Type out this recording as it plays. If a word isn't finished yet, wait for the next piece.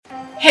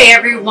Hey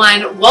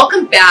everyone,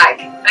 welcome back.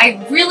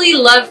 I really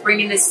love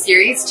bringing this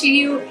series to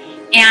you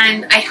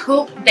and I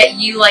hope that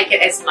you like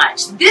it as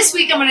much. This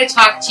week I'm going to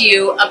talk to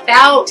you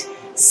about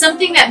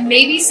something that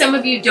maybe some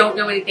of you don't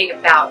know anything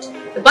about.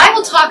 The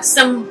Bible talks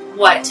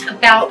somewhat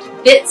about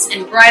bits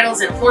and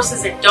bridles and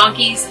horses and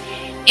donkeys,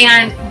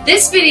 and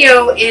this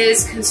video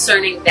is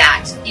concerning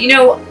that. You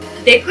know,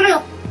 they put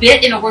a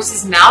bit in a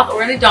horse's mouth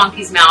or in a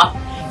donkey's mouth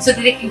so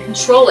that it can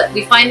control it.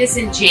 We find this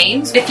in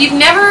James. If you've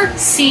never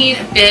seen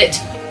a bit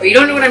or you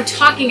don't know what I'm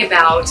talking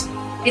about,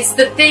 it's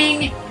the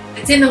thing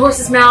that's in the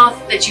horse's mouth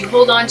that you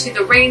hold on to,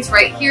 the reins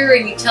right here,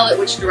 and you tell it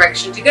which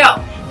direction to go.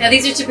 Now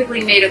these are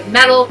typically made of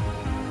metal.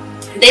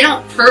 They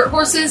don't hurt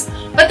horses,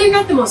 but they're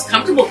not the most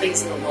comfortable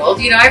things in the world.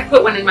 You know, I've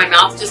put one in my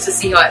mouth just to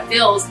see how it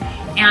feels,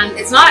 and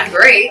it's not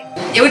great.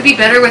 It would be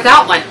better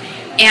without one.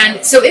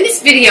 And so in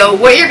this video,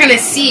 what you're going to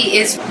see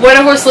is what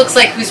a horse looks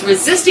like who's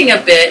resisting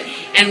a bit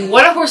and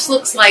what a horse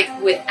looks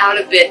like without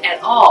a bit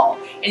at all.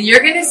 And you're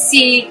going to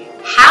see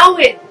how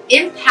it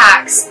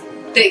impacts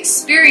the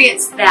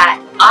experience that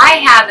I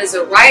have as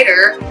a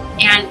rider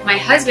and my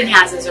husband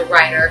has as a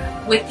rider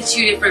with the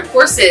two different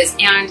horses.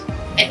 And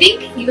I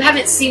think you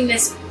haven't seen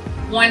this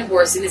one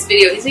horse in this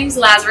video. His name's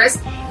Lazarus,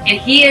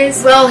 and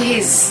he's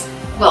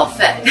well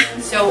fed.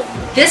 So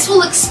this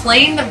will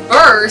explain the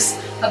verse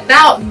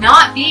about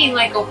not being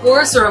like a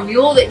horse or a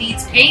mule that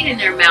needs pain in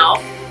their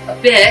mouth a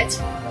bit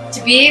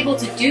to be able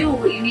to do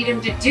what you need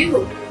him to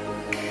do.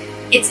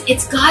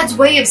 It's God's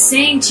way of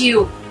saying to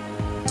you,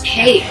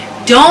 hey,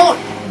 don't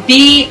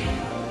be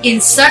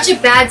in such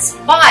a bad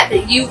spot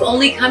that you've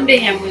only come to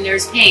him when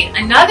there's pain.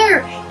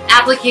 Another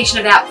application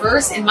of that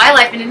verse in my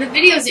life and in the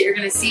videos that you're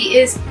going to see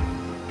is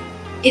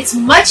it's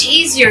much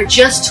easier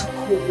just to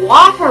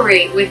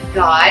cooperate with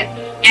God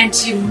and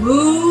to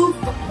move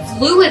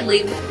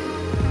fluidly.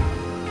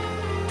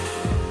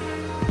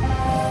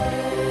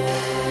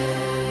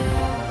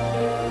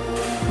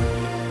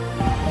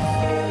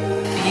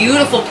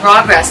 Beautiful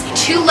progress.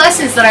 Two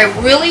lessons that I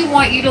really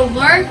want you to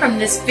learn from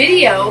this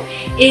video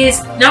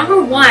is,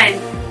 number one,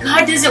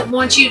 God doesn't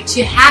want you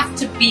to have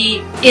to be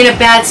in a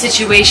bad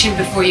situation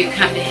before you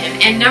come to him.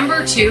 And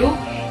number two,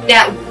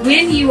 that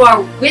when you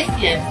are with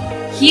him,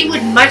 he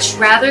would much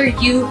rather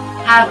you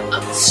have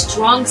a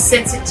strong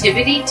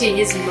sensitivity to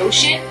his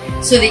motion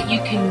so that you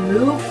can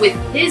move with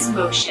his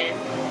motion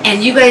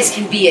and you guys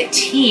can be a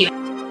team.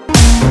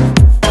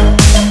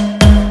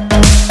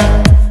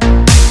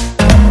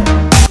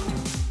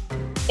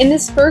 In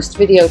this first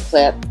video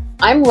clip,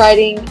 I'm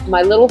riding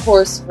my little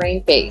horse,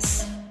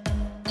 Rainface.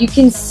 You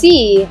can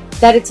see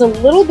that it's a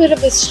little bit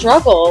of a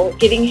struggle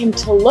getting him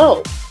to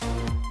lope.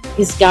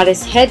 He's got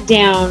his head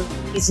down.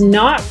 He's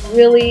not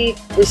really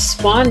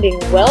responding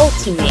well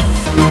to me.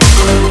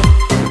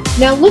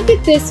 Now look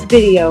at this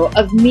video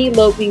of me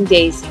loping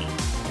Daisy.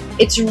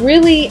 It's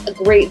really a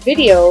great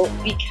video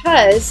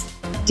because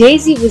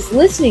Daisy was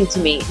listening to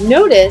me.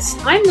 Notice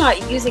I'm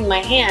not using my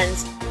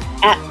hands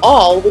at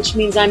all, which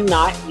means I'm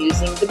not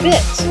using the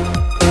bit.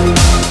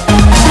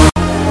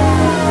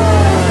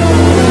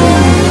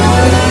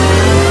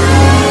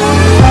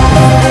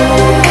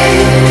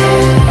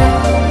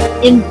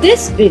 In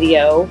this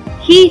video,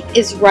 Heath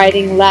is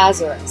riding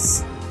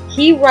Lazarus.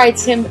 He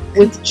rides him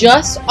with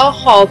just a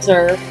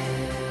halter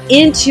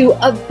into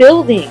a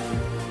building.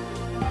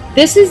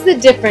 This is the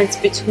difference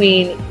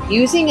between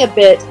using a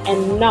bit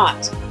and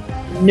not.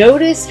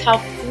 Notice how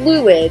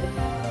fluid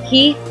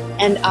Heath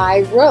and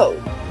I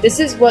rode. This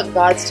is what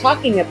God's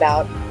talking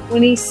about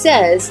when he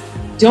says,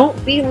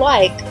 don't be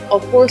like a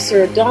horse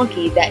or a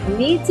donkey that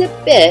needs a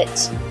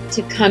bit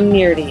to come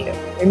near to you.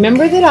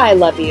 Remember that I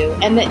love you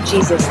and that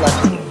Jesus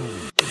loves you.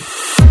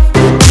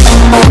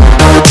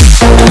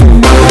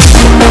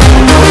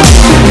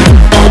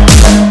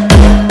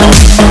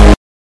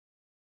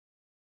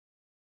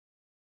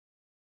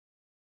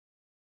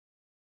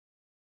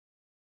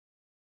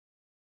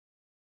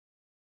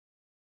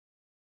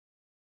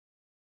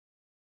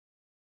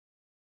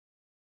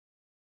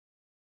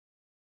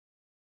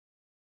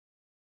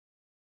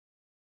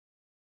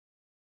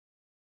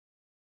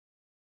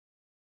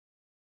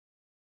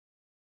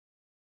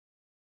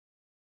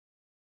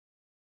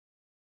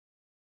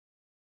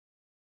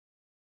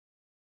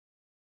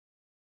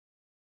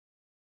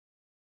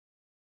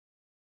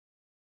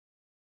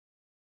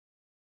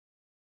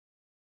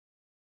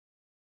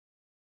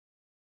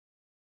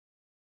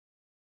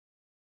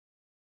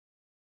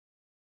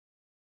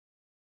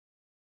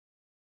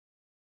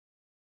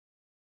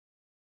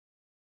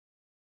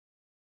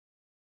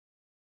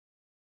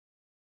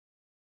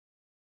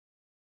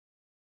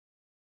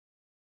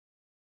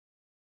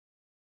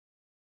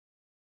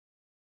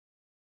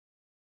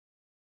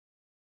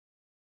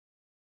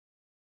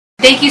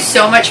 Thank you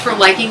so much for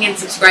liking and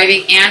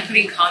subscribing and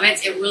putting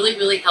comments. It really,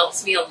 really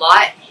helps me a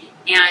lot.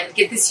 And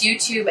get this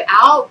YouTube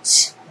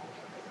out.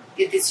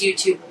 Get this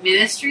YouTube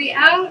ministry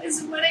out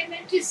is what I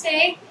meant to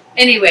say.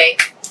 Anyway,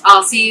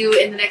 I'll see you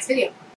in the next video.